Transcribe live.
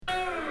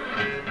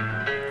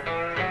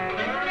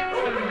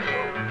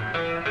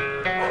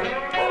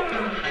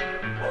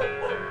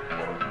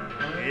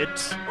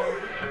It's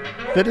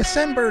the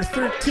December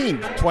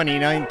 13th,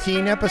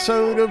 2019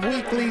 episode of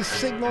Weekly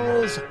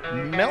Signals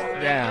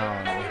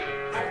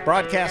Meltdown.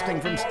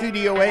 Broadcasting from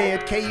Studio A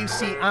at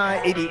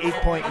KUCI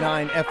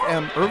 88.9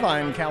 FM,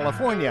 Irvine,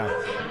 California.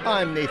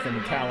 I'm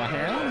Nathan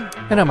Callahan.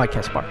 And I'm Mike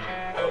Kaspar.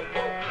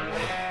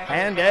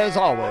 And as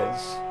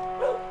always,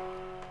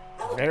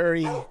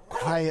 very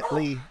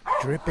quietly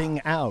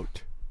dripping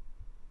out,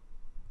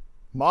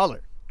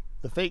 Mahler,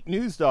 the fake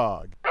news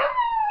dog.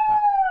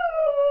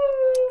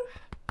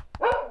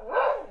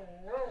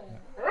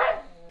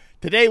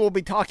 Today we'll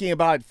be talking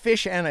about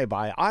fish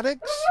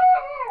antibiotics,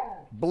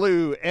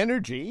 blue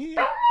energy,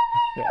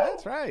 yeah,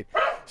 that's right,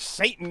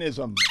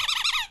 Satanism,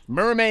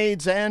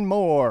 mermaids, and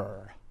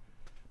more.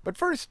 But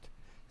first,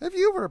 have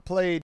you ever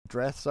played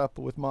Dress Up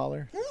with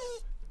Mahler?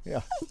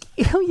 Yeah.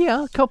 Oh,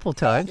 yeah, a couple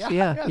times.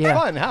 Yeah. It's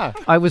fun, huh?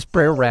 I was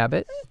Brer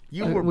Rabbit.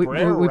 You were we,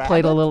 Brer we Rabbit?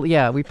 played a little,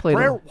 we played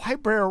Why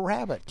Brer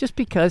Rabbit? just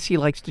because he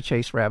likes to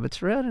chase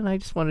rabbits around, and I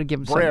just wanted to give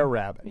him Brer something.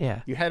 Rabbit.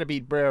 Yeah. You had to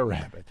beat Brer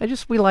Rabbit.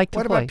 We like to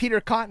What play. about Peter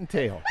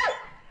Cottontail?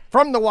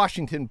 From the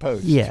Washington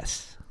Post.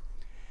 Yes.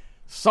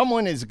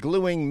 Someone is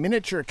gluing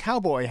miniature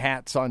cowboy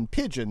hats on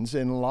pigeons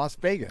in Las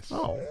Vegas.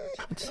 Oh,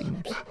 it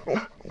seems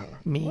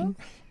mean.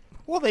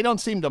 Well, they don't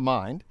seem to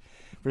mind.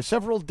 For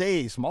several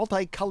days,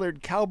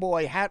 multicolored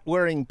cowboy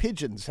hat-wearing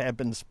pigeons have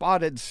been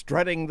spotted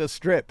strutting the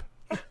strip.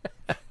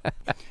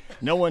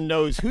 No one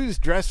knows who's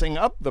dressing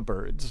up the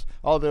birds,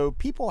 although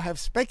people have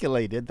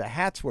speculated the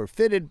hats were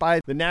fitted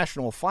by the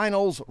National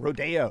Finals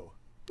Rodeo.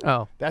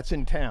 Oh, That's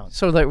in town.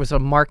 so that was a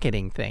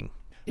marketing thing.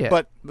 Yeah,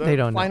 But they the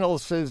don't know.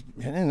 finals says,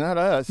 not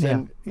us. Yeah,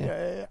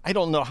 And I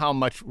don't know how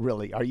much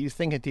really. Are you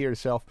thinking to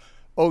yourself,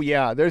 oh,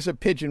 yeah, there's a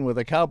pigeon with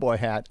a cowboy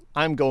hat.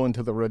 I'm going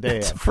to the rodeo.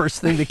 It's the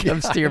first thing that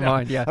comes to your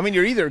mind, yeah. I mean,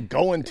 you're either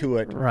going to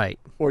it Right.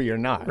 or you're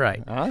not.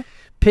 Right. Huh?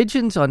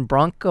 Pigeons on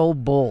Bronco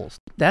bulls.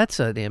 That's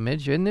an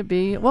image, shouldn't it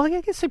be? Well,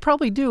 I guess they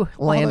probably do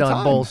land the on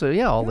time. bulls.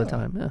 All the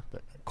time, yeah.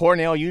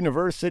 Cornell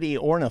University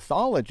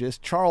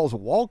ornithologist Charles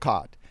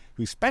Walcott,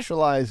 who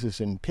specializes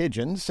in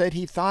pigeons, said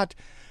he thought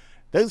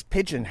those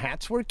pigeon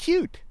hats were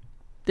cute.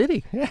 Did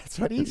he? Yeah, that's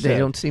what he They said.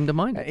 don't seem to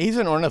mind it. He's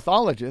an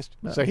ornithologist,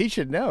 so he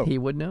should know. He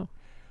would know.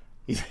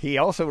 He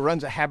also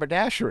runs a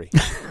haberdashery.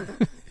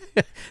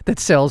 That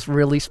sells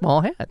really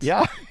small hats.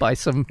 Yeah. By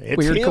some It's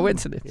weird him.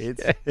 coincidence.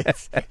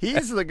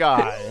 He's the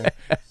guy.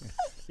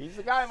 He's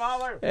the guy,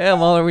 Mahler. Yeah,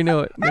 Mahler, we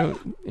know it.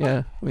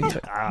 Yeah, we know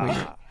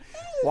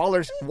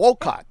it.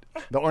 Walcott,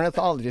 the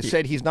ornithologist,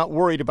 said he's not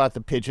worried about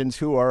the pigeons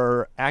who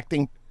are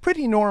acting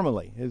pretty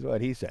normally, is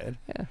what he said,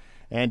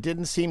 and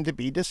didn't seem to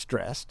be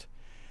distressed.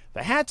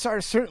 The hats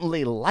are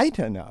certainly light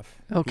enough,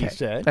 Okay, he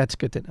said. that's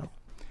good to know.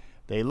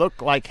 They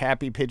look like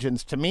happy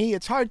pigeons to me.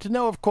 It's hard to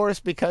know, of course,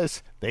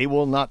 because they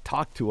will not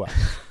talk to us.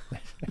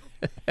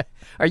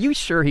 Are you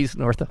sure he's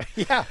an ortho?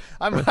 Yeah,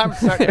 I'm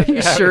starting Are to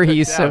you have sure the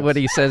he's doubts. what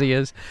he says he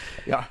is?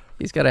 Yeah.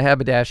 He's got a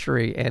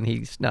haberdashery, and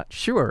he's not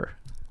sure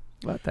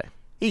about that.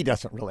 He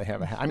doesn't really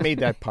have a hat. I made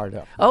that part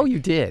up. Oh, you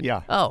did?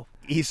 Yeah. Oh,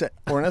 He's an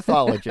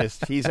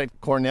ornithologist. He's at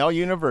Cornell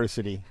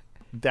University.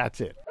 That's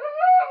it.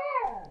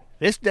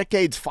 This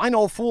decade's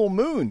final full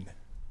moon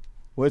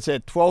was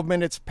at 12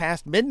 minutes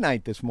past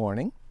midnight this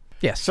morning.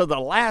 yes. So the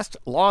last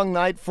long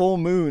night full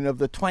moon of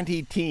the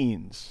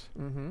 20-teens.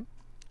 Mm-hmm.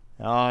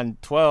 On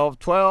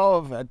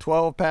 12/12 at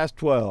 12 past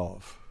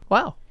 12.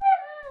 Wow.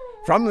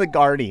 From The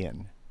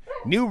Guardian,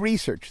 new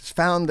research has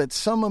found that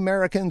some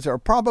Americans are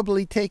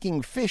probably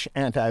taking fish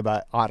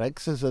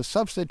antibiotics as a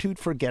substitute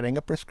for getting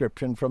a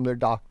prescription from their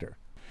doctor.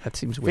 That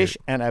seems weird. Fish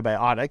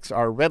antibiotics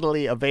are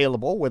readily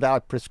available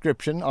without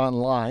prescription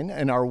online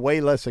and are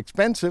way less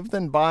expensive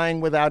than buying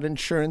without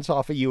insurance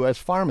off a U.S.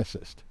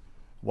 pharmacist.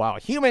 While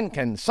human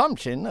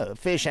consumption of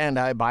fish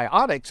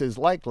antibiotics is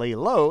likely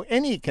low,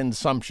 any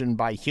consumption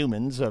by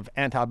humans of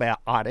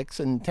antibiotics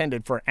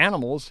intended for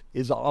animals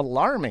is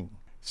alarming,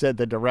 said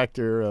the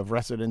director of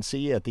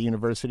residency at the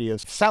University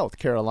of South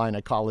Carolina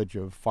College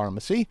of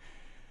Pharmacy.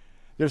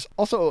 There's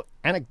also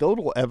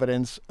anecdotal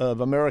evidence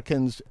of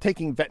Americans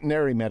taking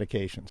veterinary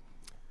medications.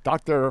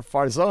 Dr.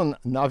 Farzan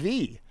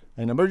Navi,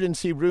 an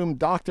emergency room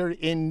doctor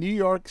in New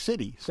York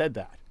City, said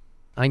that.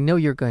 I know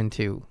you're going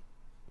to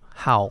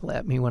howl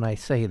at me when I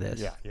say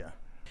this. Yeah.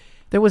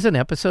 There was an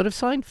episode of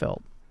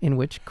Seinfeld in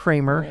which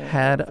Kramer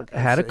had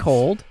a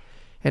cold,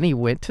 and he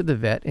went to the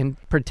vet and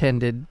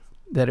pretended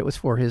that it was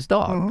for his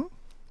dog,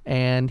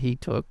 and he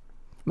took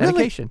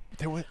medication.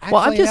 There was Well,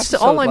 I'm actually an just all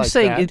episode I'm like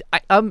saying.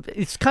 that.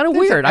 It's kind of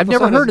This weird. I've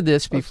never episode heard is- of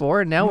this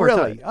before, and now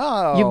Really? we're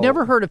Oh, You've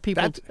never heard of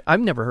people. that's- I've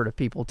never heard of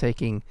people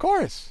taking Of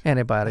course.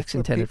 antibiotics That's what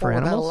intended people for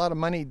without animals. a lot of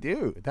money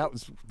do. That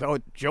was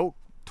a joke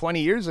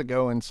 20 years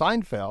ago in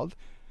Seinfeld.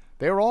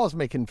 They were always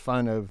making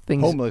fun of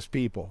Things- homeless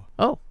people.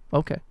 Oh,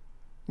 okay,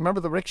 Remember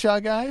the rickshaw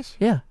guys?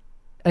 yeah.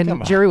 And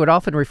Come on. Jerry would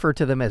often refer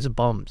to them as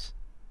bums.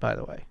 By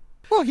the way,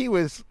 Well, he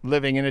was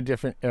living in a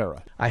different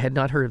era. I had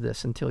not heard of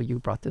this until you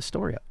brought this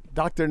story up.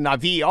 Dr.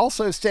 Navi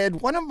also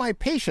said, one of my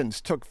patients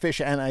took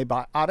fish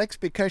antibiotics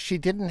because she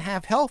didn't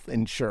have health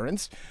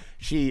insurance.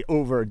 She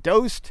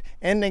overdosed,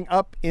 ending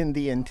up in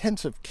the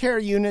intensive care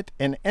unit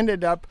and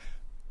ended up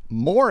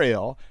more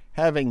ill,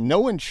 having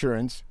no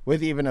insurance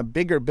with even a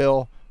bigger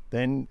bill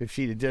than if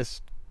she'd have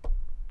just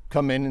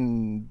come in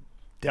and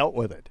dealt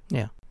with it.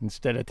 Yeah.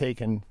 Instead of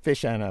taking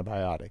fish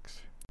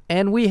antibiotics.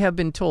 And we have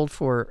been told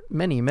for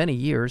many, many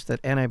years that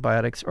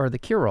antibiotics are the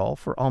cure-all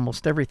for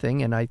almost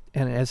everything. And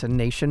as a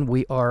nation,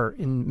 we are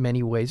in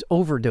many ways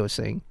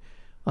overdosing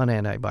on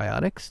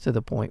antibiotics to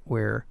the point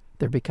where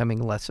they're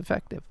becoming less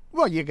effective.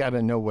 Well, you got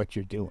to know what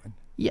you're doing.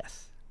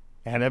 Yes.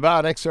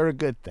 Antibiotics are a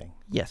good thing.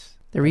 Yes.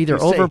 They're either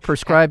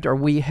overprescribed or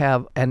we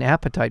have an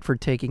appetite for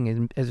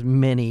taking as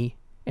many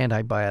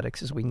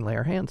antibiotics as we can lay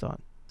our hands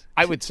on.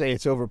 I would say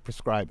it's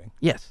overprescribing.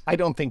 Yes. I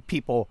don't think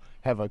people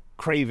have a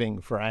craving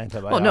for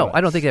antibiotics. Oh, no,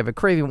 I don't think they have a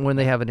craving when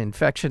they have an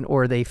infection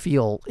or they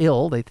feel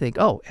ill. They think,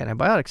 oh,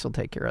 antibiotics will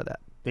take care of that.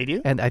 They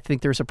do? And I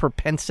think there's a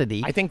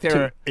propensity. I think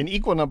there are an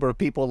equal number of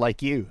people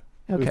like you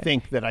who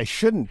think that I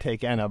shouldn't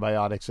take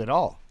antibiotics at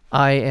all.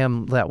 I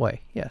am that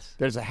way, yes.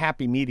 There's a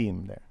happy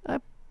medium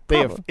there.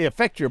 They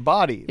affect your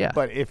body, yeah.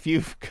 But if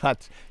you've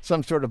got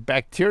some sort of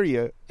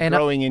bacteria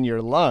growing in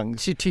your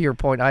lungs... To your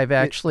point, I've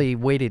actually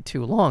waited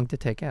too long to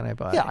take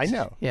antibiotics. Yeah, I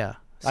know. Yeah.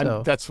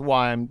 So, that's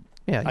why I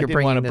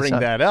didn't want to bring up.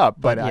 that up,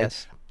 but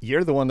yes.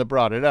 You're the one that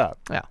brought it up.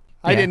 Yeah.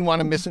 I didn't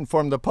want to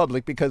misinform the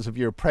public because of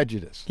your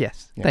prejudice.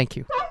 Yes, thank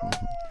you.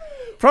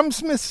 From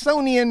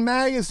Smithsonian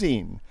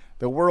Magazine,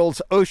 the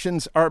world's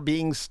oceans are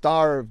being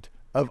starved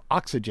of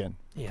oxygen.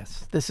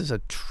 Yes, this is a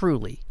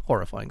truly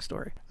horrifying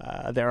story.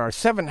 There are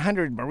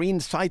 700 marine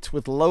sites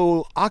with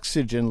low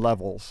oxygen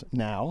levels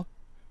now,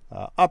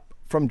 up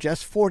from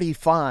just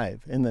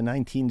 45 in the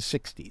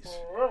 1960s.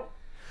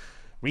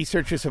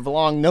 Researchers have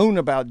long known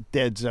about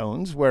dead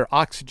zones where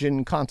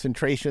oxygen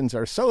concentrations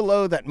are so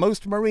low that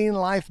most marine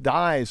life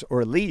dies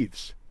or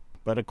leaves.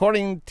 But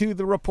according to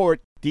the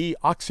report,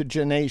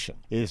 deoxygenation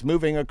is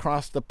moving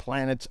across the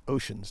planet's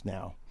oceans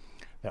now.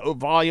 The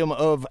volume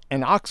of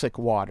anoxic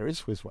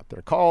waters, is what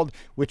they're called,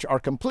 which are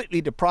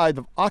completely deprived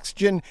of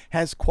oxygen,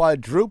 has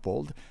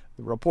quadrupled.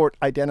 The report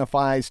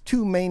identifies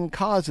two main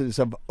causes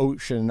of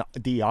ocean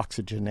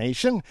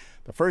deoxygenation.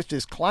 The first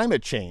is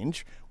climate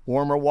change.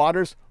 Warmer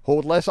waters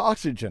hold less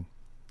oxygen.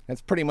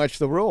 That's pretty much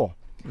the rule.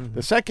 Mm-hmm.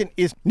 The second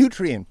is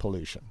nutrient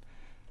pollution,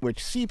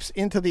 which seeps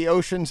into the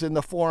oceans in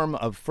the form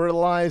of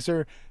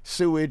fertilizer,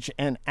 sewage,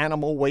 and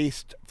animal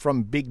waste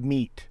from big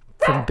meat.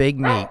 From big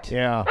meat.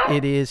 Yeah.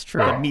 It is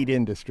true. The meat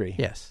industry.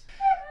 Yes.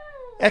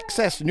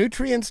 Excess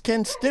nutrients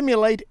can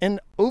stimulate an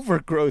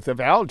overgrowth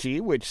of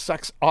algae, which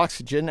sucks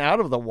oxygen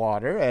out of the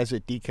water as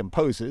it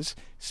decomposes.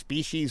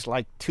 Species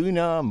like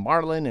tuna,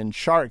 marlin, and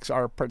sharks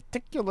are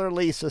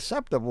particularly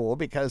susceptible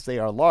because they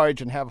are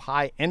large and have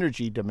high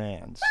energy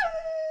demands.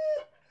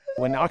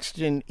 When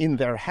oxygen in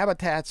their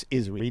habitats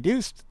is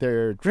reduced,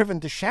 they're driven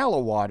to shallow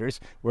waters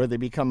where they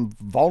become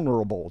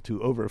vulnerable to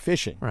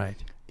overfishing. Right.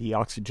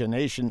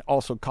 Deoxygenation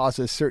also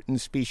causes certain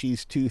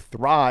species to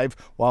thrive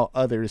while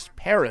others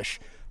perish,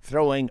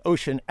 throwing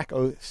ocean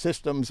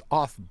ecosystems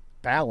off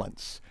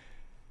balance.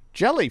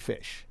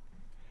 Jellyfish,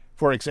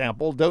 for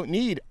example, don't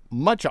need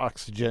much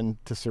oxygen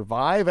to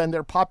survive, and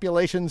their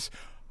populations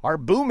are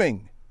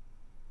booming.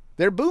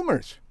 They're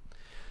boomers.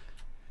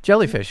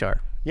 Jellyfish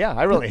are. Yeah,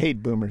 I really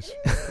hate boomers.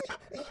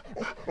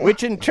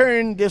 Which in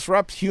turn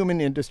disrupts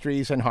human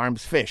industries and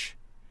harms fish.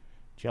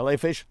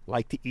 Jellyfish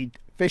like to eat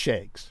fish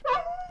eggs.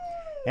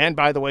 And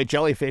by the way,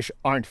 jellyfish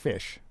aren't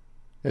fish,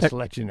 just to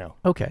let you know.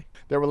 Okay.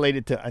 They're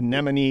related to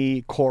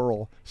anemone,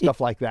 coral,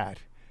 stuff like that.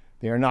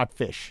 They are not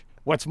fish.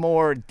 What's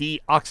more,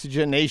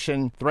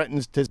 deoxygenation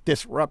threatens to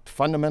disrupt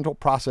fundamental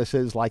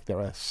processes like the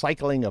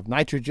recycling of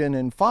nitrogen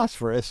and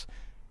phosphorus,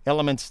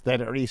 elements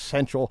that are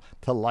essential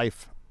to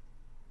life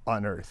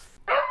on Earth.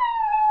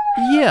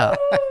 Yeah,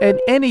 and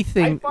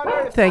anything...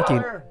 Thank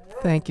you.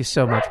 Thank you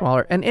so much,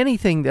 Mahler. And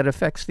anything that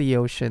affects the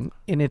ocean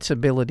in its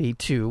ability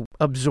to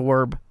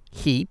absorb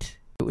heat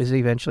is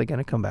eventually going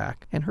to come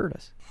back and hurt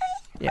us.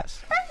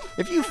 Yes.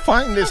 If you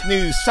find this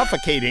news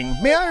suffocating,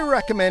 may I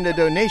recommend a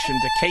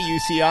donation to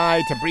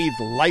KUCI to breathe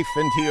life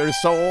into your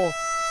soul?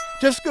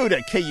 Just go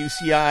to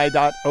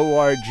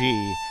KUCI.org.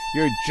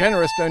 Your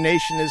generous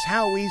donation is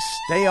how we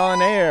stay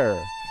on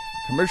air.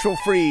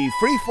 Commercial-free,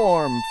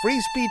 free-form,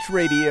 free speech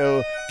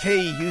radio,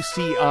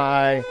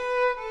 KUCI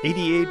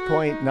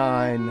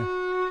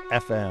 88.9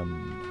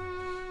 FM.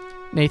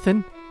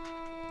 Nathan?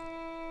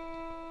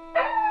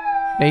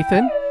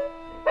 Nathan?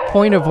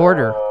 Point of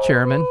order,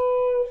 Chairman.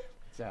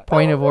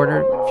 Point of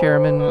order,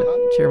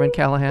 Chairman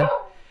Callahan.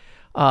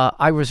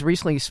 I was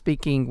recently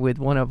speaking with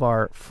one of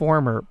our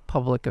former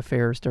public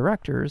affairs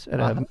directors at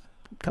a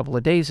couple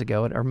of days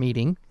ago at our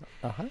meeting,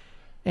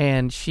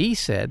 and she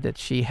said that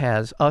she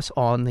has us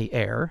on the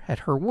air at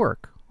her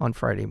work on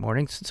Friday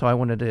mornings. So I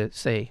wanted to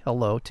say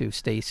hello to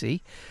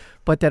Stacy,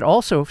 but that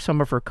also some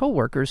of her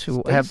coworkers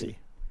who have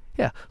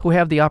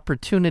the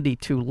opportunity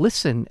to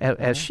listen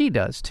as she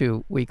does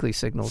to Weekly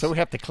Signals. So we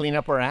have to clean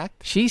up our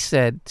act? She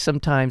said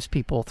sometimes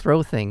people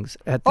throw things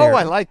at their... Oh,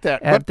 I like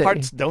that. What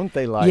parts don't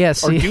they like?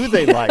 Yes. Or do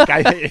they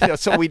like?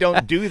 So we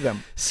don't do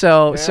them.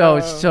 So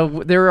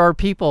there are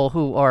people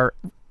who are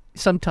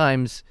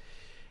sometimes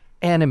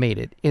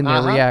animated in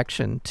their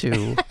reaction to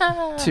weekly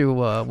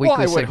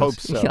I would hope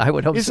signals. so. I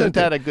would hope so. Isn't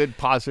that a good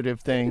positive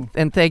thing?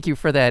 And thank you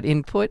for that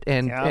input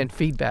and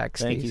feedback,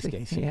 Thank Stacey.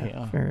 you, Stacey.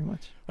 Yeah, very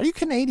much. Are you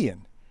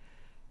Canadian?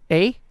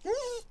 Eh?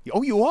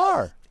 Oh, you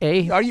are.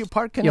 Eh? Are you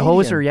part You Canadian?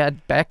 hoser, yeah,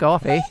 back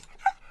off, eh?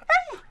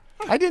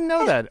 I didn't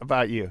know that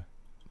about you.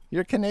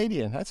 You're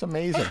Canadian. That's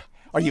amazing.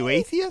 Are you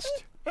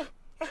atheist?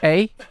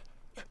 Eh?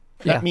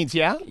 Yeah. That means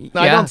yeah?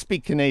 No, I Yeah. don't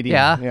speak Canadian.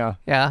 Yeah.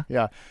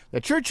 Yeah.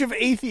 The Church of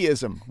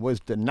Atheism was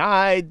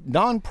denied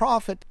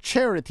nonprofit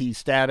charity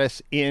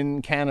status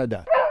in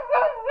Canada.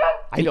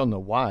 I don't know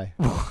why.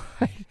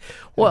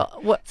 Well,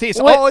 what? See,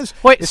 it's wait, always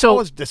wait, it's so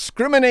always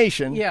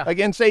discrimination Yeah.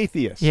 against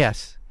atheists.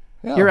 yes,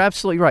 Yeah. you're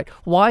absolutely right.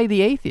 Why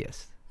the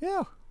atheist?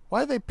 Yeah.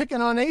 Why are they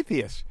picking on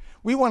atheists?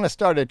 We want to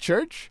start a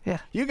church. Yeah.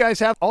 You guys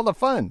have all the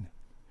fun.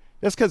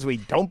 Just because we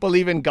don't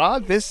believe in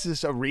God, this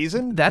is a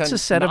reason. That's to a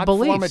set of not form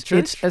beliefs. A church?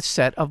 It's a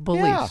set of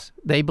beliefs.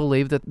 Yeah. They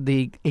believe that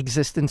the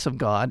existence of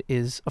God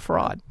is a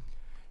fraud.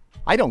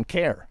 I don't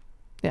care.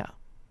 Yeah.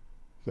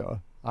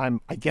 So I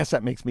guess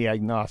that makes me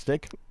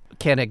agnostic.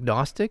 Can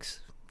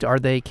agnostics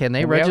can they we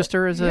have-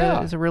 register as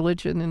yeah. a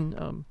religion?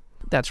 And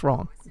that's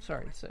wrong. I'm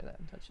sorry to say that.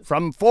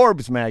 From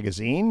Forbes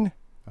magazine,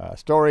 a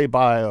story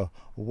by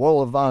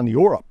Wolvan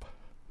Europe.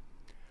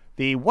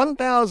 The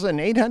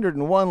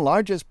 1,801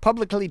 largest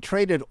publicly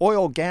traded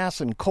oil,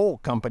 gas, and coal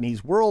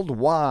companies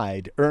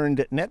worldwide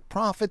earned net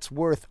profits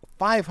worth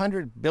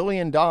 $500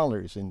 billion in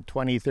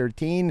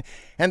 2013,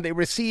 and they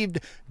received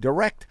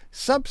direct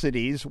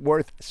subsidies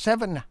worth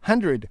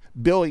 $700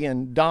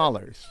 billion.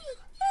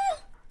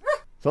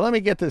 So let me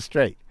get this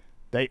straight.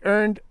 They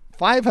earned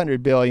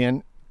 $500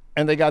 billion,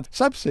 and they got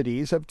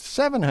subsidies of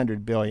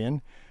 $700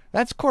 billion.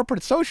 That's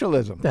corporate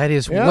socialism. That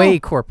is Yeah. way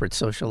corporate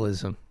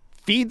socialism.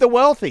 Feed the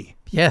wealthy.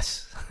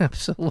 Yes,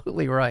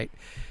 absolutely right.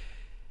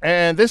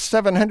 And this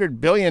 $700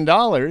 billion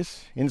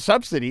in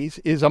subsidies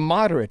is a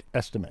moderate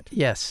estimate.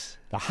 Yes.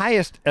 The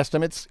highest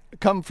estimates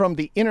come from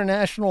the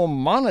International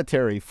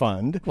Monetary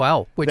Fund.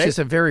 Wow, which They- is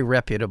a very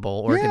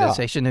reputable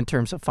organization in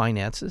terms of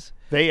finances.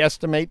 They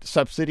estimate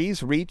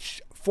subsidies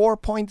reach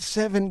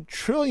 $4.7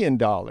 trillion,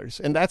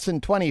 and that's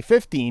in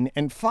 2015,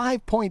 and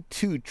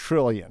 $5.2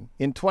 trillion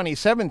in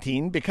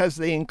 2017 because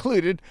they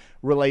included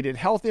related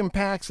health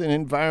impacts and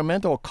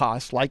environmental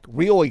costs like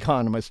real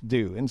economists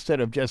do, instead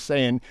of just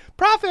saying,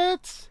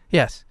 profits!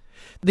 Yes.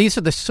 These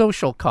are the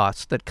social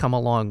costs that come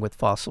along with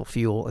fossil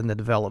fuel and the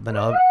development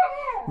of.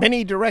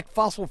 Many direct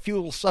fossil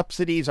fuel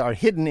subsidies are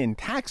hidden in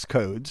tax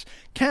codes.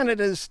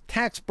 Canada's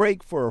tax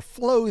break for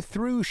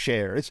flow-through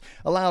shares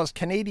allows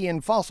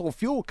Canadian fossil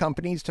fuel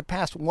companies to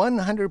pass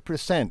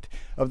 100%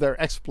 of their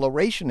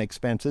exploration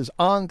expenses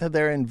on to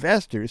their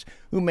investors,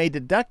 who may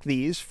deduct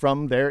these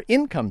from their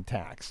income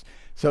tax.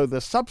 So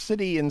the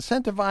subsidy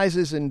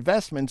incentivizes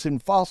investments in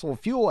fossil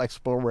fuel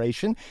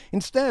exploration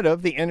instead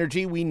of the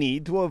energy we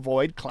need to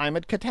avoid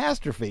climate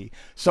catastrophe.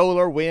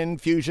 Solar, wind,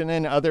 fusion,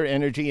 and other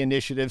energy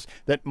initiatives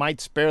that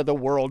might spare the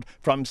world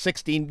from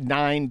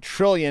 $69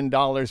 trillion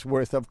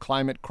worth of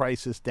climate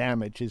crisis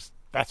damage.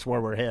 That's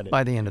where we're headed.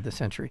 By the end of the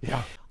century.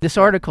 Yeah. This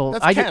article.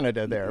 That's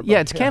Canada there. Yeah,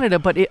 but, it's Canada,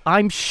 but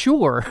I'm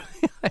sure,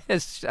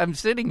 as I'm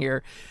sitting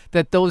here,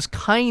 that those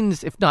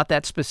kinds, if not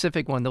that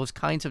specific one, those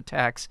kinds of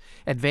tax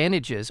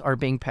advantages are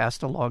being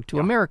passed along to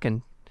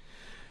American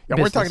Yeah,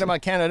 we're talking businesses.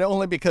 about Canada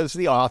only because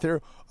the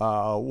author,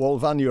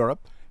 Wolvan Europe,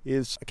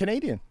 is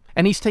Canadian.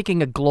 And he's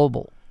taking a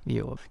global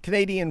view of.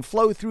 Canadian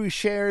flow-through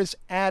shares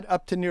add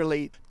up to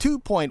nearly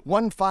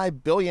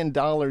 $2.15 billion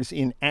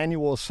in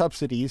annual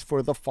subsidies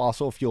for the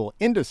fossil fuel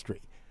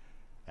industry.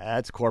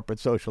 That's corporate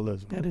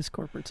socialism. That is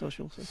corporate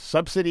socialism.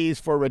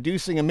 Subsidies for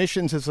reducing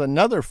emissions is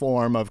another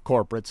form of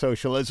corporate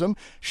socialism.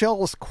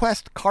 Shell's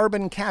Quest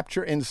carbon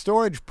capture and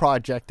storage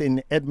project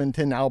in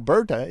Edmonton,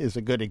 Alberta, is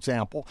a good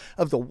example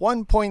of the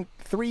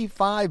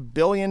 $1.35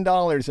 billion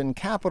in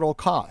capital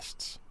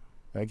costs.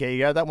 Okay, you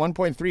got that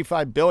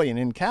 $1.35 billion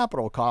in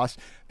capital costs.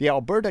 The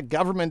Alberta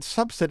government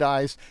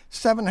subsidized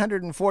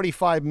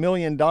 $745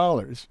 million.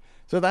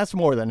 So that's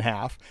more than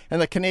half. And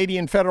the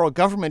Canadian federal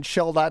government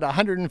shelled out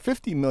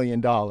 $150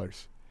 million.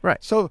 Right.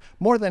 So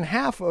more than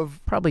half of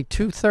Probably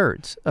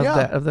 2/3 of Yeah.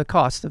 that of the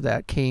cost of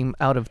that came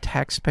out of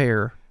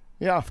taxpayer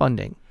yeah.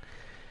 funding.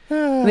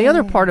 And the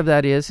other part of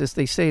that is, as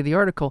they say in the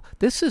article,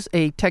 this is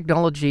a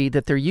technology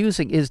that they're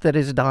using is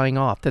dying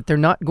off, that they're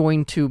not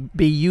going to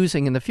be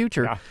using in the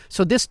future. Yeah.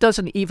 So this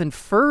doesn't even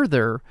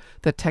further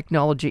the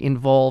technology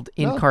involved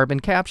in No.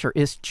 carbon capture.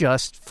 It's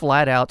just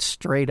flat out,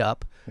 straight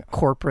up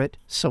corporate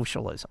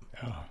socialism.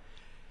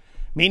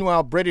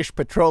 Meanwhile, British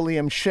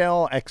Petroleum,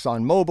 Shell,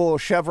 ExxonMobil,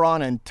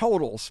 Chevron, and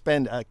Total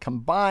spend a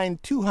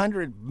combined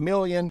 $200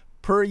 million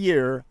per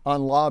year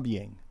on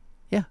lobbying.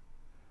 Yeah.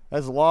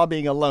 As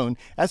lobbying alone,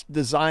 that's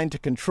designed to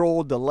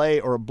control, delay,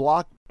 or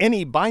block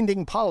any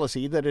binding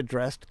policy that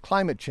addressed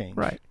climate change.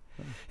 Right.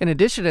 In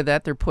addition to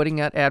that, they're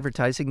putting out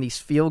advertising, these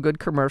feel-good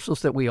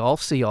commercials that we all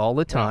see all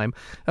the time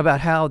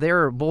about how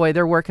they're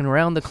working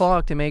around the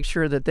clock to make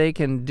sure that they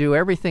can do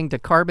everything to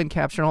carbon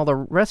capture and all the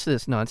rest of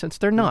this nonsense.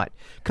 They're not,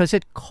 because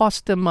it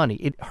costs them money.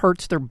 It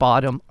hurts their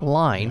bottom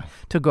line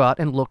to go out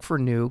and look for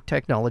new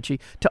technology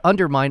to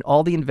undermine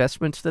all the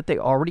investments that they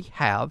already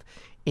have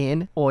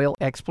in oil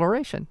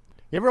exploration.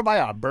 You ever buy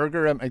a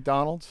burger at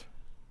McDonald's?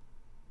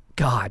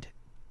 God,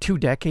 2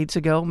 decades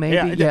ago,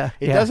 maybe? It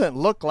doesn't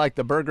look like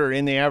the burger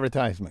in the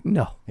advertisement.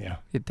 No, Yeah.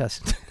 it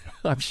doesn't.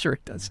 I'm sure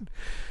it doesn't.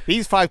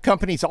 These 5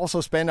 companies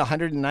also spend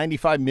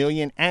 $195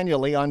 million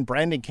annually on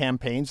branding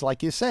campaigns,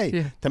 like you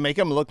say, to make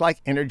them look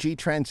like energy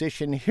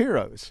transition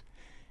heroes,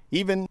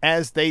 even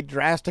as they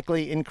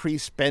drastically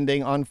increase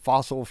spending on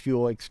fossil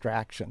fuel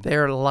extraction.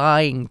 They're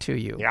lying to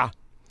you. Yeah.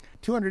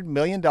 $200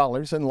 million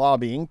in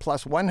lobbying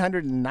plus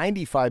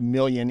 $195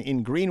 million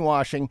in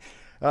greenwashing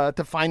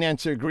to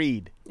finance their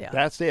greed. Yeah.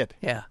 That's it.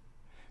 Yeah.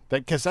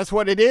 Because that's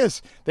what it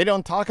is. They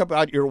don't talk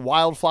about your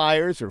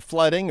wildfires or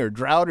flooding or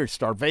drought or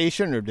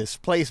starvation or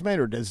displacement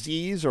or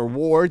disease or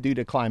war due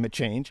to climate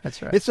change.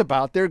 That's right. It's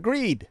about their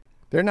greed.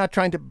 They're not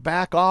trying to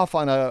back off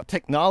on a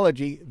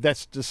technology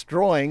that's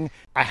destroying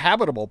a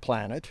habitable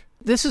planet.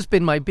 This has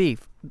been my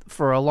beef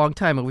for a long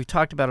time, and we've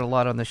talked about it a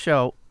lot on the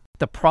show.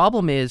 The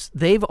problem is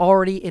they've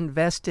already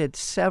invested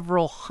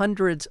several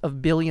hundreds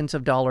of billions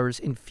of dollars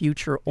in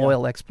future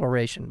oil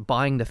exploration,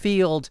 buying the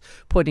fields,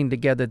 putting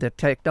together the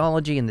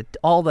technology and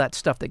all that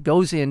stuff that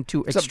goes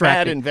into extracting. It's a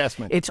bad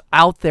investment. It's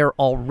out there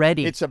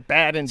already. It's a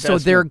bad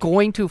investment. So they're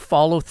going to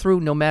follow through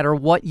no matter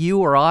what you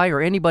or I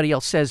or anybody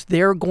else says.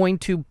 They're going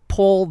to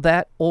pull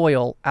that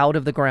oil out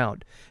of the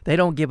ground. They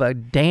don't give a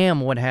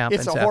damn what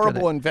happens. It's a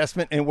horrible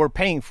investment, and we're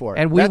paying for it.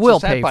 And we will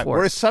pay for it.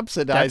 We're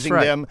subsidizing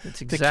them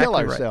to kill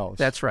ourselves.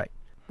 That's right.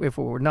 If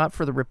it were not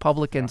for the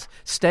Republicans'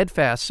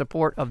 steadfast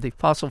support of the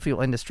fossil fuel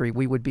industry,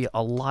 we would be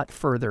a lot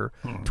further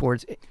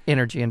towards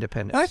energy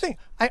independence. And I think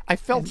I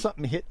felt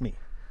something hit me.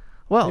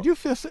 Well, did you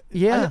feel?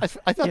 Yeah.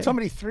 I thought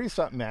somebody threw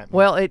something at me.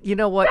 Well, you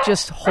know what?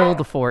 Just hold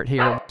the fort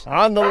here.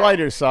 On the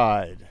lighter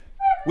side,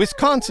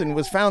 Wisconsin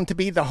was found to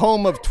be the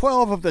home of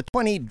 12 of the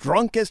 20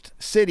 drunkest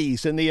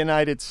cities in the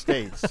United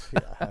States.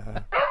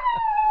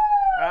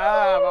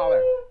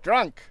 Bother.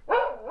 Drunk.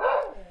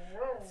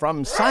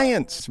 From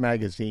Science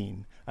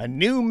magazine, a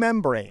new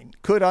membrane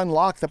could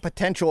unlock the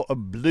potential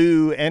of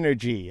blue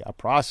energy, a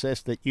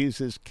process that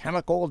uses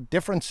chemical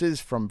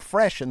differences from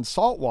fresh and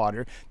salt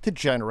water to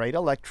generate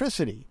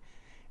electricity.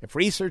 If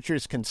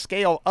researchers can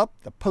scale up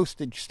the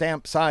postage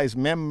stamp-sized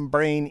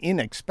membrane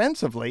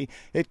inexpensively,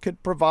 it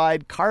could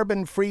provide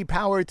carbon-free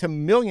power to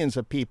millions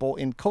of people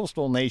in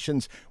coastal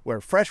nations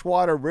where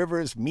freshwater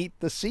rivers meet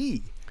the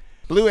sea.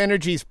 Blue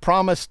Energy's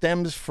promise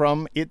stems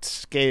from its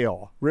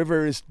scale.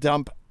 Rivers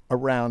dump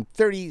around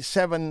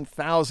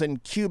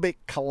 37,000 cubic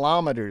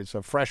kilometers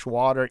of fresh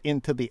water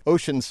into the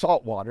ocean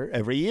saltwater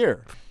every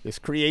year. This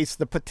creates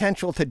the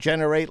potential to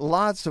generate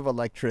lots of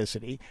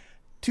electricity,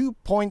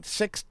 2.6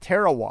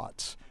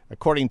 terawatts.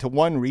 According to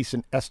one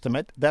recent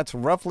estimate, that's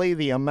roughly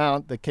the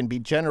amount that can be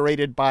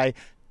generated by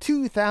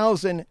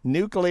 2,000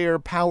 nuclear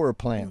power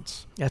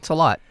plants. That's a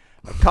lot.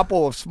 A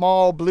couple of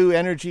small blue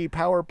energy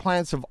power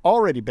plants have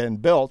already been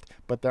built,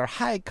 but their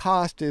high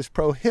cost is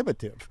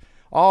prohibitive.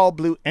 All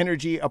blue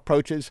energy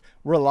approaches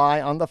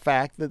rely on the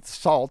fact that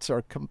salts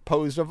are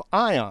composed of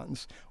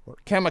ions, or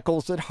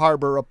chemicals that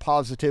harbor a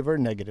positive or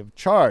negative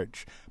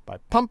charge. By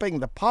pumping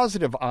the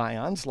positive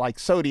ions, like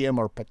sodium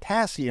or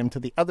potassium, to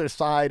the other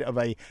side of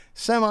a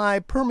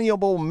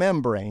semi-permeable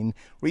membrane,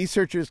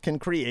 researchers can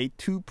create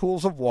 2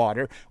 pools of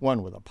water,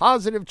 one with a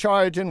positive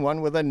charge and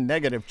one with a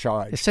negative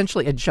charge.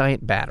 Essentially a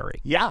giant battery.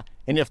 Yeah,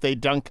 and if they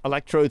dunk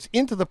electrodes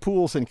into the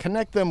pools and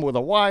connect them with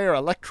a wire,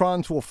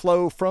 electrons will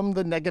flow from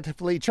the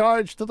negatively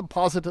charged to the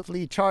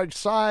positively charged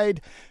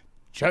side,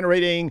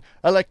 generating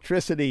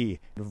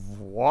electricity.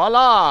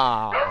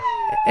 Voila!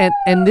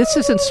 And this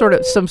isn't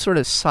some sort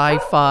of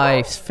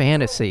sci-fi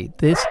fantasy.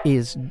 This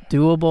is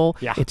doable.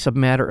 Yeah. It's a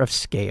matter of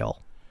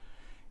scale.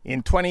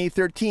 In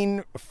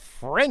 2013,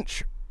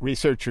 French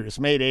researchers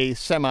made a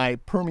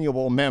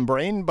semi-permeable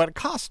membrane, but it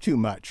cost too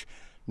much.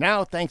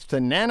 Now, thanks to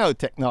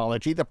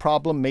nanotechnology, the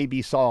problem may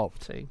be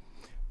solved. See.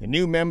 The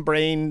new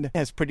membrane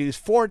has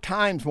produced 4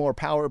 times more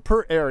power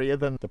per area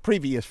than the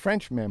previous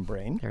French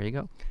membrane. There you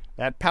go.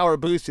 That power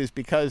boost is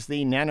because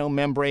the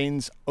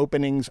nanomembrane's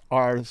openings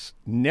are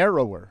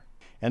narrower,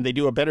 and they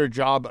do a better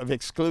job of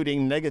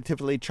excluding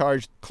negatively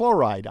charged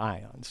chloride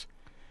ions.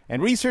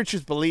 And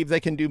researchers believe they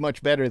can do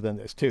much better than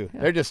this, too.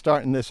 Yeah. They're just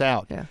starting this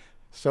out. Yeah.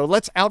 So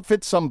let's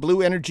outfit some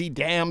blue energy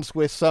dams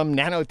with some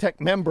nanotech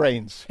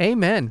membranes.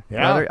 Amen.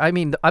 Yeah. Brother. I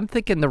mean, I'm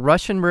thinking the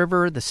Russian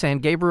River, the San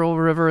Gabriel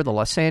River, the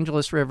Los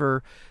Angeles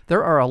River.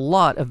 There are a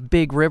lot of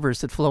big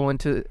rivers that flow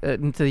into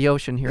the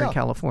ocean here in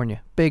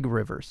California. Big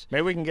rivers.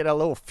 Maybe we can get a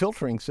little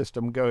filtering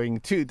system going,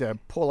 too, to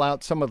pull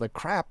out some of the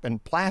crap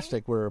and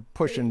plastic we're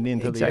pushing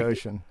into the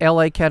ocean.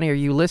 L.A. County, are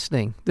you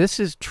listening? This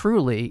is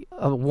truly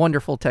a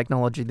wonderful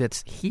technology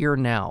that's here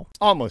now.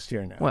 Almost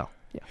here now. Well,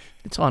 yeah,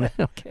 it's on it.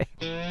 Okay.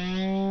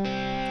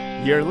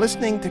 You're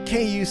listening to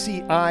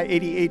KUCI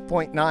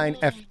 88.9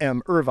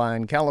 FM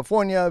Irvine,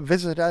 California.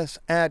 Visit us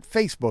at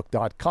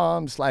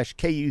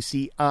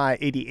facebook.com/KUCI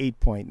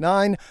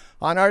 88.9,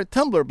 on our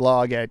Tumblr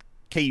blog at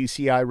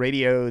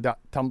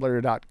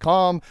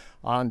kuciradio.tumblr.com,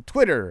 on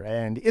Twitter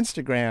and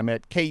Instagram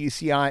at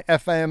KUCI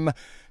FM.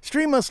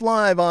 Stream us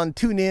live on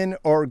TuneIn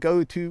or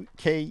go to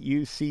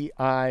kuci.org.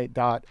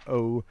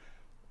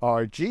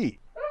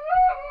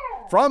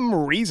 From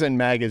Reason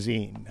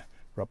Magazine.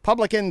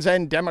 Republicans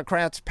and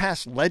Democrats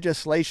passed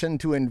legislation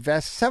to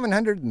invest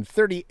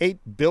 $738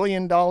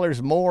 billion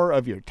more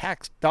of your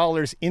tax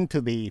dollars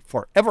into the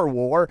Forever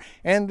War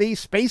and the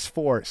Space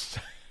Force.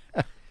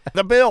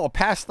 The bill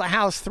passed the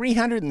House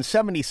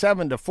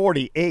 377 to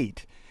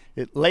 48.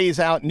 It lays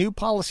out new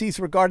policies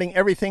regarding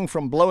everything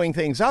from blowing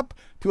things up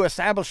to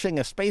establishing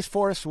a Space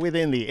Force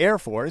within the Air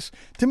Force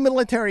to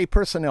military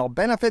personnel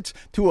benefits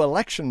to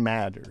election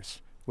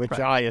matters, which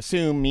I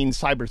assume means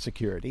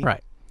cybersecurity.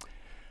 Right.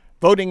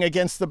 Voting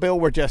against the bill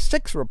were just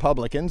 6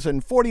 Republicans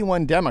and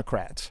 41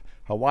 Democrats.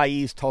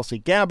 Hawaii's Tulsi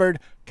Gabbard,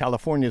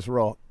 California's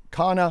Ro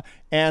Khanna,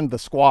 and the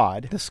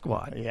Squad. The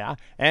Squad. Yeah.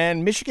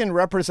 And Michigan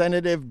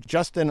Representative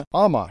Justin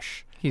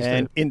Amash,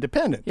 an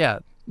independent. Yeah,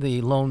 the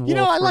lone wolf. You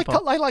know, I like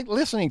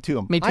listening to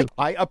him. Me too.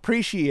 I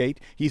appreciate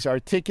he's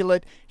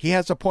articulate. He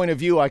has a point of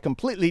view I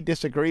completely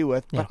disagree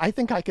with, but I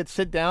think I could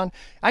sit down.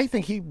 I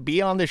think he'd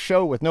be on the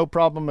show with no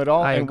problem at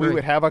all, and we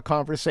would have a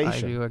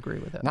conversation. I do agree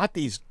with that. Not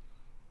these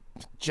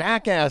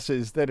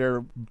jackasses that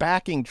are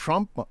backing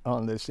Trump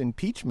on this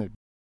impeachment.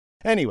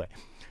 Anyway,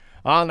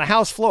 on the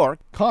House floor,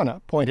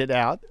 Khanna pointed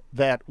out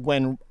that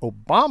when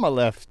Obama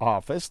left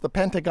office, the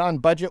Pentagon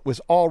budget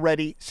was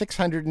already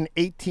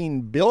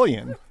 $618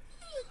 billion.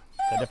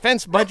 The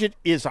defense budget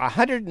is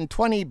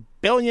 $120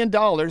 billion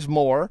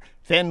more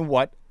than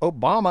what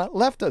Obama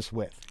left us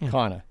with,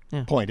 Khanna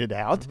pointed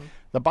out.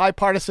 The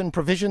bipartisan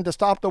provision to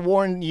stop the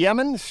war in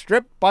Yemen,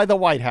 stripped by the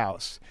White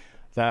House.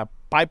 The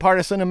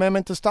bipartisan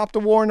amendment to stop the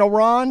war in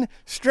Iran,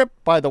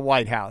 stripped by the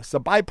White House. The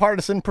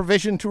bipartisan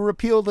provision to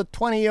repeal the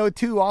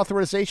 2002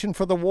 authorization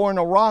for the war in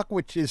Iraq,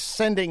 which is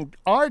sending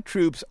our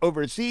troops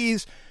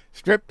overseas,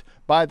 stripped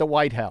by the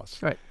White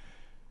House. Right.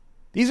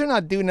 These are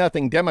not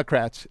do-nothing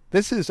Democrats.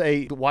 This is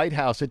a White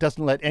House that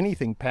doesn't let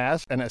anything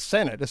pass, and a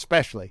Senate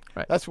especially.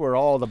 Right. That's where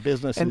all the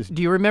business is. And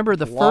do you remember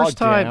the first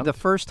time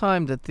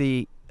that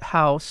the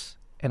House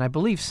and I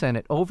believe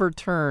Senate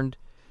overturned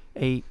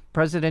a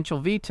presidential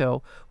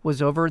veto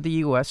was over the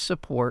U.S.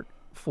 support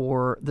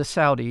for the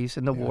Saudis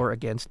in the war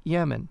against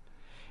Yemen.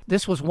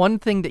 This was one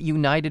thing that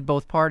united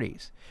both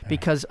parties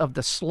because of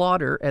the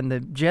slaughter and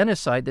the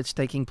genocide that's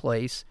taking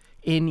place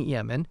in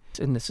Yemen.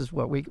 And this is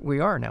what we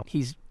are now.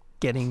 He's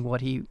getting what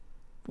he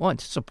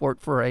wants,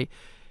 support for a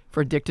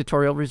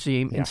dictatorial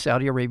regime in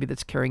Saudi Arabia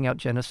that's carrying out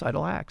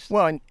genocidal acts.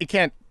 Well, and you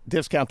can't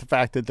discount the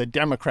fact that the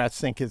Democrats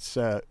think it's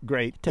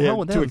great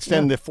to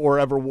extend the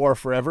Forever War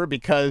forever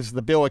because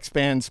the bill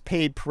expands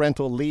paid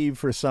parental leave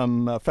for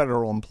some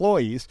federal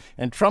employees.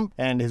 And Trump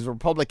and his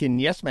Republican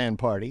Yes Man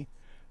Party,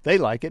 they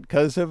like it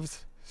because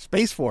of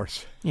Space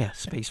Force. Yeah,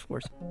 Space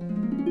Force.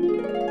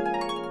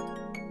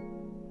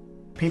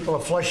 People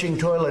are flushing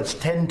toilets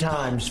 10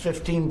 times,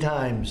 15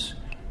 times,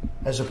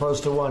 as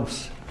opposed to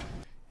once.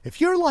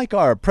 If you're like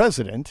our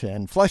president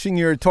and flushing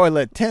your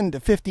toilet 10 to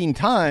 15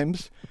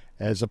 times,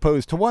 as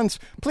opposed to once,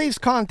 please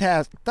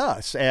contact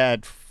us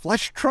at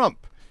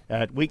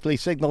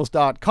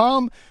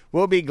flushtrump@weeklysignals.com.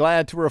 We'll be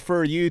glad to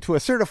refer you to a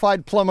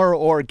certified plumber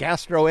or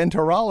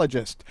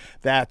gastroenterologist.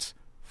 That's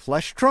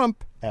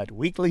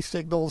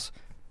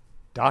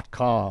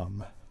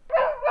flushtrump@weeklysignals.com.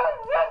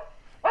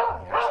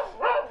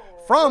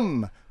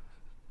 From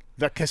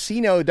the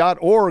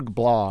casino.org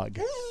blog,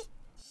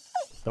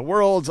 the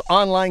world's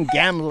online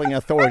gambling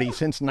authority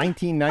since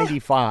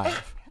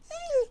 1995.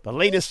 The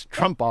latest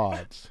Trump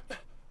odds.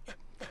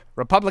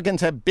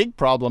 Republicans have big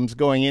problems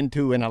going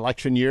into an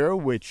election year,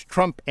 which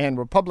Trump and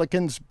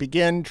Republicans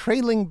begin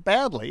trailing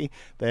badly.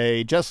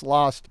 They just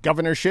lost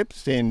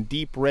governorships in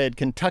deep red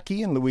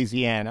Kentucky and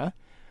Louisiana.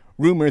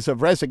 Rumors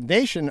of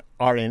resignation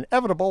are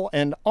inevitable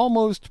and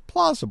almost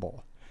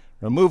plausible.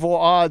 Removal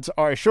odds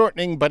are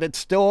shortening, but it's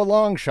still a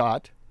long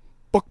shot.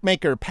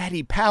 Bookmaker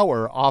Paddy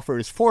Power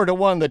offers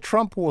 4-1 that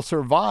Trump will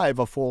survive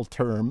a full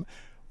term,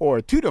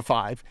 or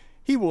 2-5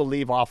 he will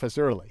leave office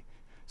early.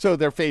 So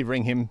they're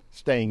favoring him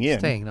staying in.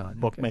 Staying on.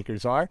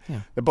 Bookmakers are.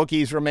 Yeah. The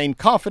bookies remain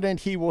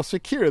confident he will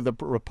secure the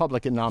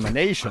Republican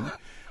nomination.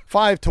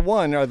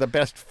 5-1 are the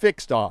best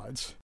fixed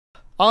odds.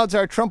 Odds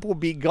are Trump will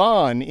be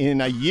gone in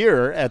a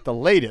year at the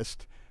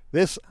latest.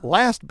 This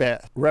last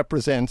bet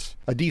represents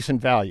a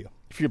decent value.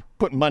 If you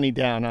put money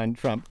down on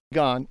Trump,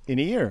 gone in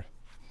a year.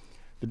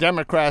 The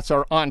Democrats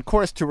are on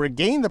course to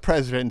regain the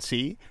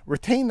presidency,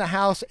 retain the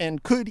House,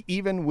 and could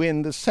even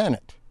win the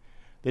Senate.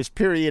 This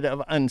period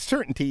of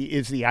uncertainty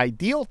is the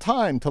ideal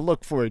time to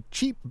look for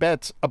cheap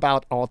bets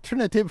about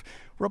alternative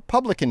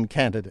Republican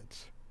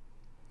candidates.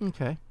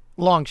 Okay.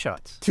 Long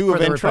shots for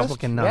the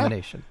Republican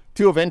nomination. Yeah.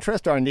 Two of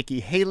interest are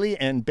Nikki Haley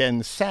and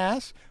Ben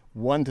Sasse,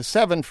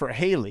 1-7 for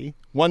Haley,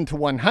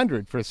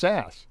 1-100 for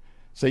Sasse.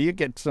 So you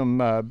get some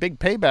big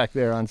payback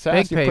there on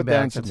Sass. Big You put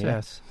down payback some, on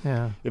Sass.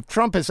 Yeah. If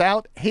Trump is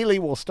out, Haley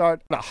will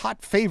start a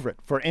hot favorite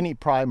for any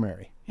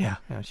primary. Yeah,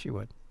 she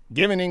would.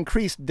 Given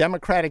increased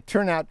Democratic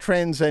turnout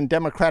trends and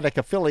Democratic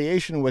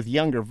affiliation with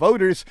younger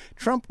voters,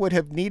 Trump would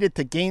have needed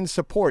to gain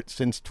support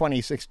since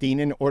 2016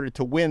 in order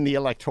to win the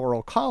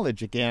Electoral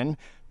College again.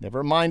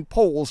 Never mind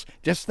polls,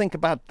 just think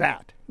about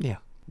that. Yeah.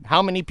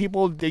 How many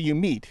people do you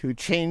meet who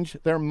change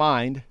their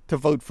mind to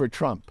vote for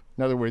Trump?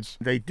 In other words,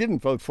 they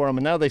didn't vote for him,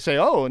 and now they say,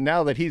 oh,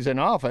 now that he's in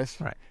office,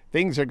 right,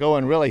 things are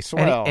going really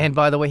swell. And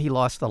by the way, he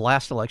lost the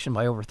last election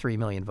by over 3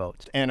 million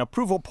votes. And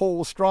approval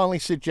polls strongly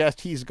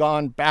suggest he's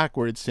gone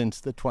backwards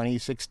since the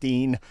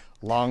 2016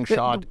 long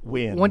shot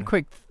win. One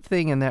quick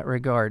thing in that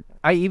regard.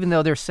 Even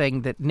though they're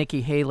saying that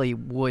Nikki Haley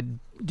would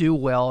do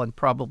well and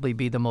probably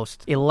be the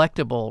most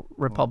electable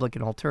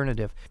Republican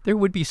alternative, there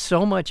would be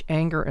so much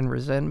anger and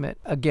resentment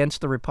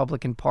against the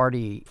Republican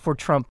Party for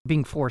Trump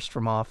being forced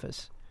from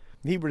office.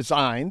 He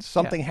resigns.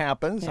 Something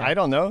happens. I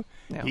don't know.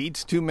 He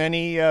eats too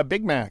many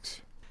Big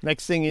Macs.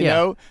 Next thing you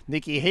know,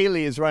 Nikki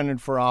Haley is running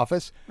for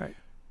office.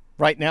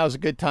 Right now is a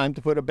good time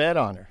to put a bet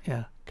on her.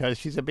 Yeah. Because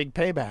she's a big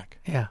payback.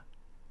 Yeah.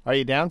 Are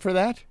you down for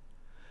that?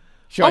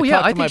 Should I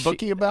talk to my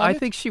bookie about it? I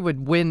think she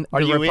would win. Are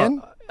you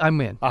in?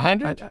 I'm in.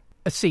 100?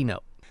 A C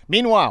note.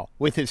 Meanwhile,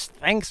 with his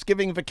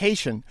Thanksgiving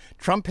vacation,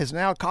 Trump has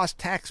now cost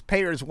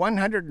taxpayers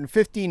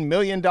 $115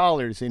 million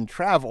in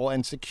travel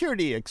and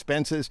security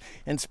expenses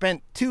and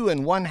spent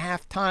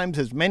 2.5 times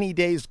as many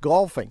days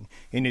golfing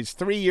in his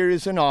 3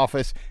 years in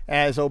office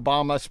as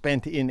Obama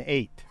spent in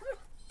 8.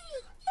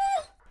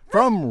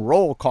 From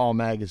Roll Call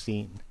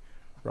magazine,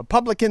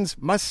 Republicans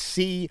must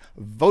see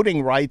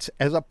voting rights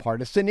as a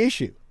partisan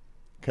issue.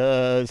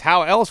 Because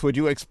how else would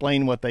you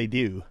explain what they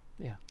do?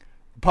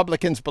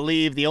 Republicans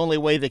believe the only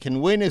way they can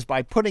win is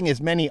by putting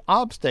as many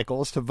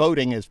obstacles to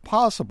voting as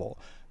possible.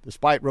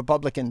 Despite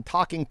Republican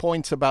talking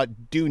points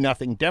about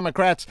do-nothing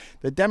Democrats,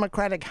 the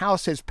Democratic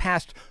House has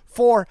passed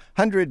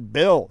 400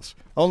 bills,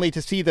 only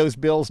to see those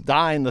bills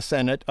die in the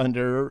Senate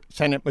under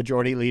Senate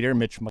Majority Leader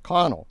Mitch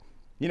McConnell.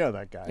 You know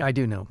that guy. I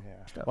do know.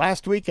 Yeah.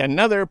 Last week,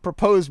 another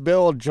proposed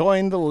bill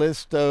joined the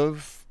list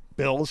of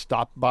bills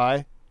stopped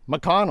by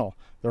McConnell.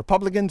 The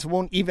Republicans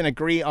won't even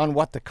agree on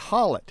what to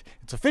call it.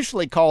 It's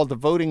officially called the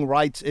Voting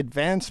Rights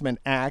Advancement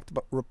Act,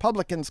 but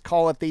Republicans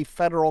call it the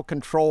Federal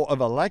Control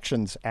of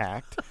Elections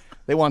Act.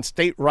 They want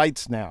state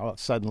rights now,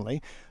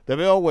 suddenly. The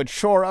bill would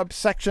shore up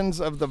sections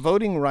of the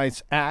Voting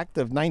Rights Act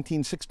of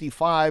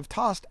 1965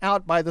 tossed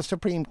out by the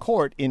Supreme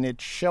Court in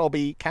its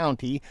Shelby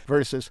County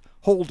versus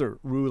Holder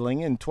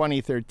ruling in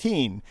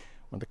 2013,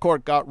 when the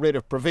court got rid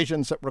of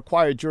provisions that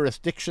required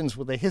jurisdictions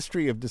with a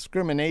history of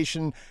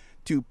discrimination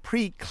to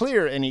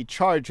pre-clear any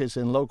charges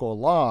in local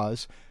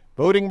laws.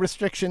 Voting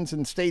restrictions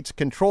in states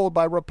controlled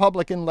by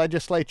Republican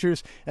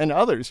legislatures and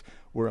others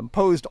were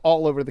imposed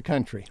all over the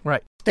country.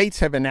 Right. States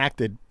have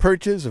enacted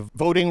purges of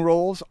voting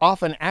rolls,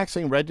 often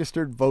axing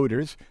registered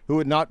voters who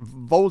had not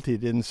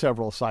voted in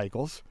several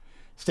cycles.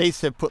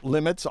 States have put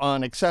limits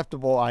on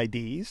acceptable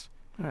IDs.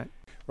 Right.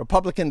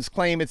 Republicans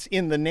claim it's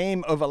in the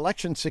name of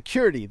election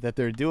security that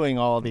they're doing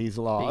all these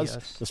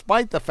laws,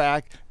 despite the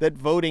fact that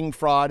voting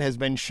fraud has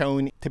been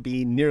shown to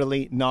be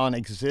nearly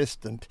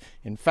non-existent.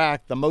 In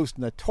fact, the most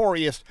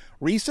notorious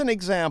recent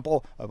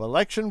example of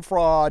election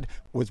fraud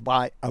was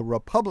by a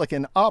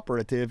Republican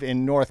operative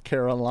in North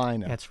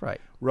Carolina. That's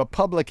right.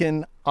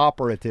 Republican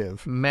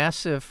operative.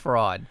 Massive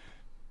fraud.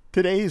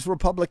 Today's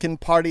Republican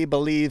Party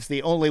believes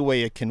the only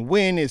way it can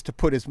win is to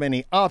put as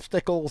many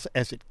obstacles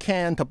as it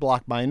can to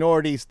block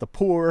minorities, the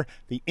poor,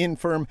 the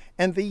infirm,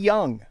 and the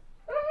young.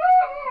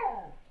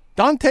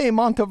 Dante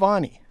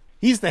Mantovani,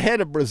 he's the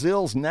head of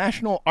Brazil's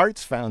National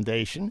Arts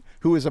Foundation,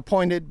 who was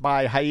appointed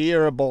by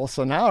Jair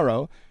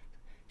Bolsonaro.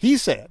 He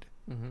said,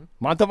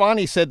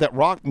 Mantovani said that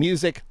rock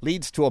music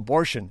leads to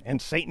abortion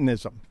and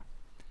Satanism.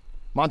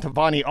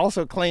 Mantovani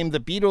also claimed the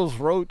Beatles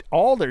wrote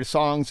all their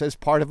songs as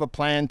part of a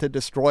plan to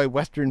destroy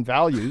Western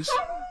values.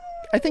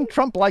 I think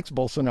Trump likes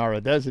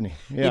Bolsonaro, doesn't he?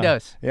 Yeah. He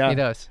does. Yeah. He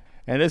does.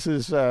 And this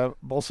is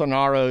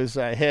Bolsonaro's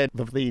head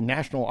of the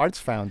National Arts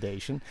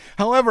Foundation.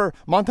 However,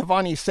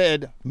 Mantovani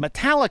said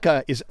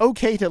Metallica is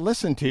okay to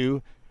listen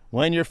to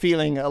when you're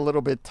feeling a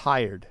little bit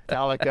tired.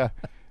 Metallica,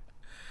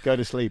 go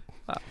to sleep.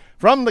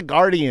 From The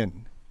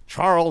Guardian,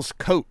 Charles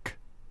Koch.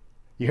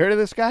 You heard of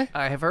this guy?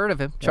 I have heard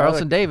of him.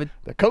 Charles and David.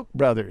 The Koch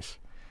brothers.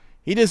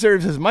 He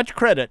deserves as much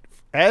credit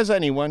as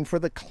anyone for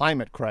the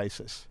climate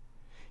crisis.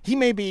 He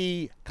may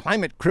be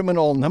climate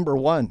criminal number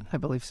 1. I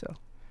believe so.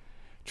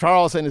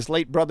 Charles and his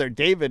late brother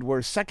David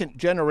were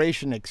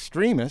second-generation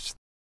extremists.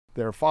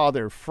 Their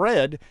father,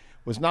 Fred,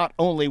 was not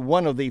only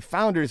one of the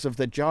founders of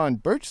the John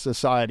Birch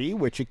Society,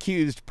 which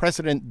accused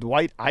President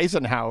Dwight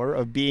Eisenhower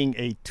of being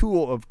a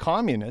tool of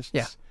communists.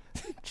 Yeah.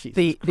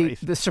 the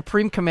the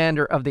supreme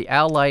commander of the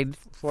Allied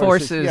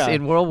forces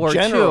in World War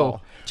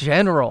II.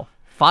 General.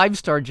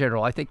 5-star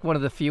general. I think one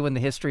of the few in the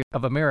history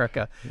of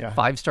America.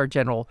 5-star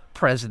general,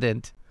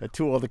 president. A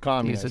tool of the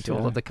communists. He's a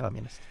tool of the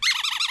communists.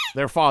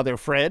 Their father,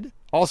 Fred,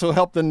 also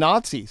helped the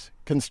Nazis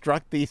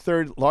construct the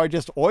third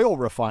largest oil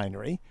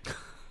refinery.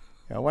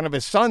 One of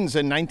his sons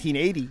in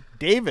 1980,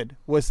 David,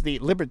 was the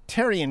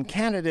Libertarian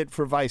candidate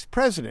for vice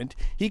president.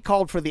 He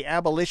called for the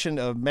abolition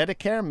of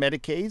Medicare,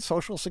 Medicaid,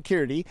 Social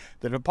Security,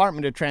 the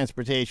Department of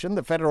Transportation,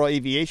 the Federal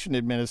Aviation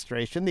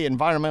Administration, the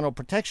Environmental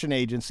Protection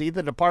Agency,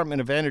 the Department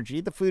of Energy,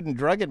 the Food and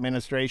Drug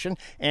Administration,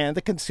 and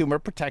the Consumer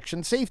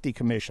Protection Safety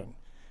Commission.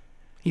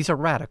 He's a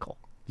radical.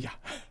 Yeah.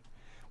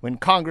 When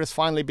Congress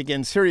finally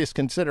began serious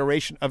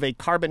consideration of a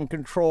carbon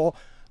control,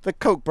 the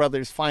Koch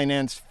brothers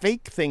financed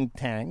fake think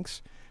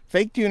tanks,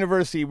 fake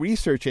university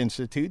research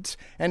institutes,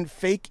 and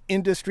fake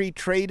industry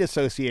trade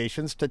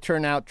associations to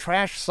turn out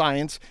trash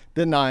science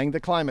denying the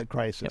climate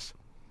crisis.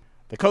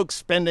 Yep. The Koch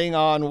spending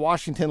on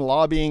Washington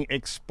lobbying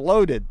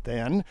exploded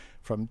then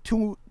from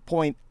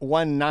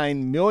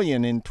 $2.19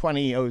 million in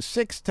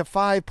 2006 to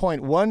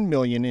 $5.1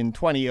 million in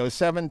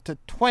 2007 to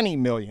 $20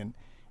 million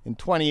in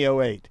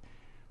 2008.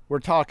 We're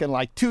talking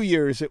like 2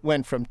 years it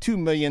went from $2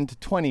 million to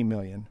 $20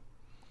 million.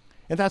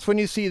 And that's when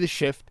you see the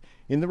shift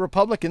in the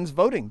Republicans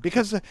voting,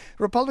 because the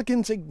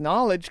Republicans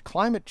acknowledged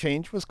climate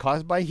change was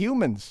caused by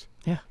humans.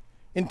 Yeah.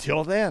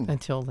 Until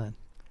then.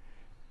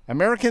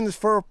 Americans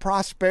for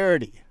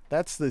Prosperity.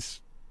 That's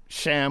this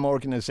sham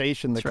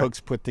organization the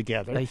Kochs put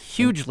together. A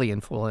hugely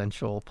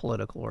influential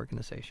political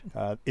organization.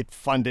 It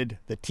funded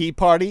the Tea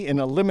Party and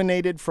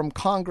eliminated from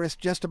Congress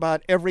just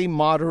about every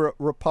moderate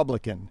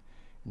Republican.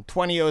 In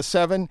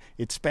 2007,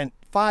 it spent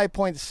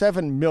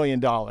 $5.7 million,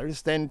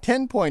 then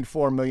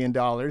 $10.4 million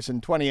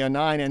in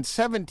 2009, and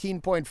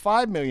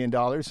 $17.5 million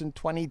in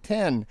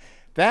 2010.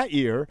 That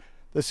year,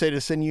 the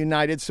Citizen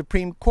United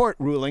Supreme Court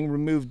ruling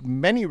removed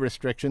many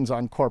restrictions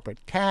on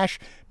corporate cash,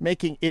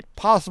 making it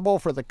possible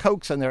for the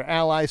Kochs and their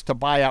allies to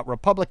buy out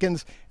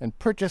Republicans and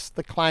purchase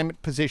the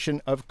climate position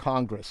of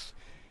Congress.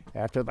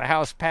 After the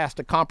House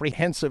passed a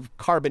comprehensive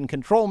carbon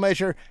control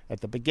measure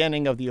at the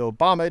beginning of the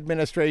Obama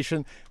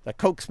administration, the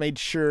Kochs made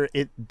sure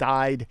it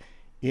died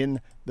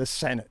in the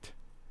Senate.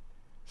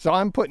 So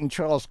I'm putting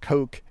Charles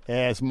Koch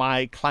as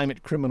my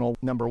climate criminal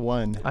number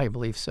one. I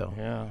believe so.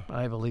 Yeah.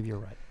 I believe you're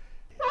right.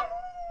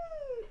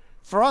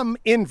 From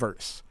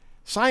Inverse,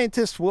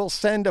 scientists will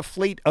send a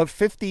fleet of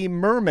 50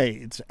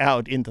 mermaids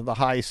out into the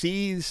high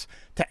seas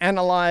to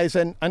analyze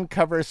and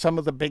uncover some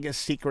of the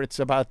biggest secrets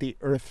about the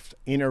Earth's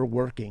inner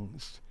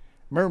workings.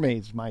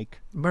 Mermaids, Mike.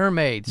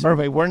 Mermaids.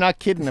 We're not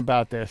kidding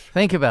about this.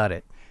 Think about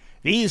it.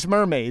 These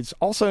mermaids,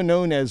 also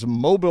known as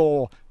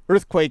mobile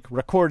earthquake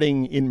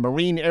recording in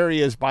marine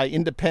areas by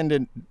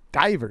independent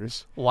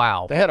divers.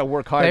 Wow. They had to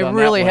work hard on that one.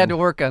 They really had to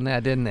work on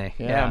that, didn't they?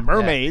 Yeah,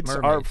 mermaids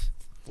are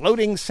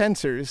floating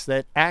sensors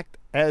that act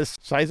as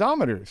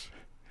seismometers.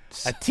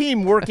 A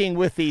team working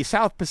with the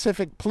South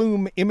Pacific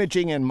Plume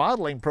Imaging and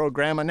Modeling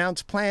Program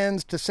announced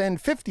plans to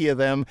send 50 of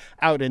them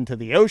out into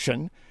the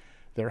ocean.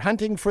 They're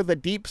hunting for the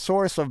deep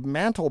source of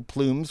mantle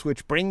plumes,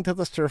 which bring to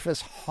the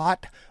surface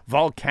hot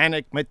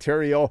volcanic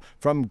material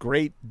from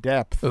great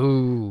depth.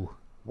 Ooh.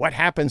 What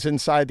happens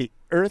inside the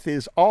Earth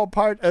is all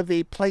part of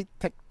the plate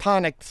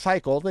tectonic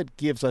cycle that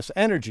gives us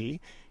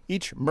energy.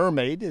 Each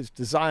mermaid is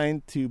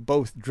designed to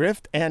both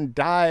drift and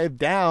dive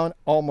down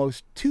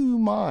almost 2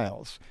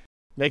 miles.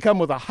 They come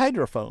with a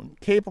hydrophone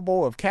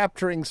capable of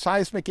capturing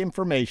seismic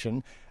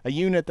information, a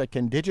unit that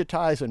can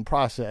digitize and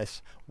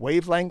process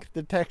wavelength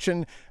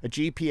detection, a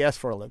GPS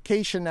for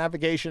location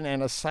navigation,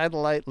 and a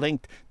satellite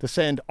link to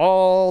send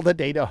all the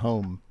data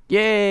home.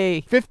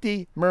 Yay!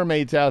 50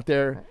 mermaids out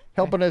there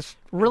helping us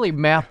really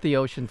map the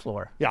ocean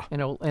floor. Yeah.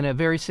 In a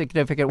very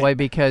significant way,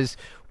 because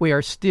we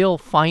are still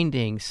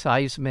finding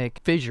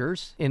seismic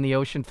fissures in the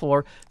ocean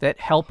floor that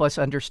help us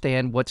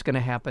understand what's going to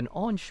happen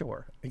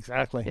onshore.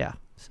 Exactly. Yeah.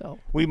 So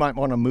we might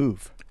want to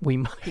move. We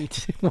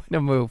might want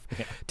to move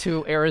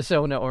to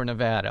Arizona or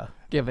Nevada,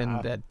 given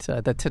that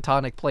the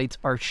tectonic plates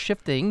are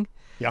shifting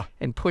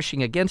and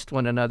pushing against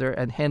one another,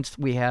 and hence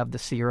we have the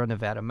Sierra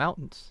Nevada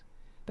mountains.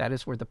 That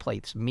is where the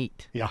plates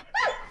meet. Yeah.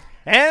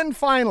 And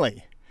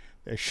finally,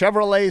 the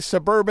Chevrolet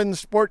Suburban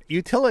Sport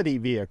Utility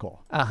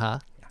Vehicle. Uh-huh.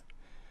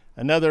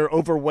 Another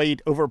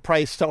overweight,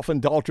 overpriced,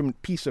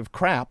 self-indulgent piece of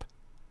crap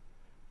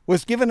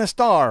was given a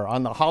star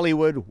on the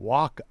Hollywood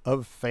Walk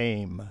of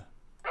Fame.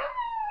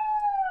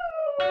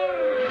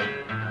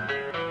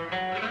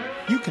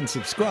 You can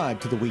subscribe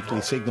to the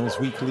Weekly Signals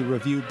Weekly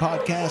Review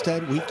podcast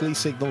at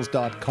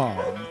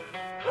weeklysignals.com.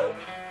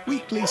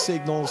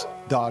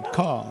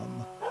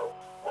 weeklysignals.com.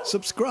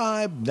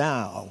 Subscribe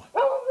now.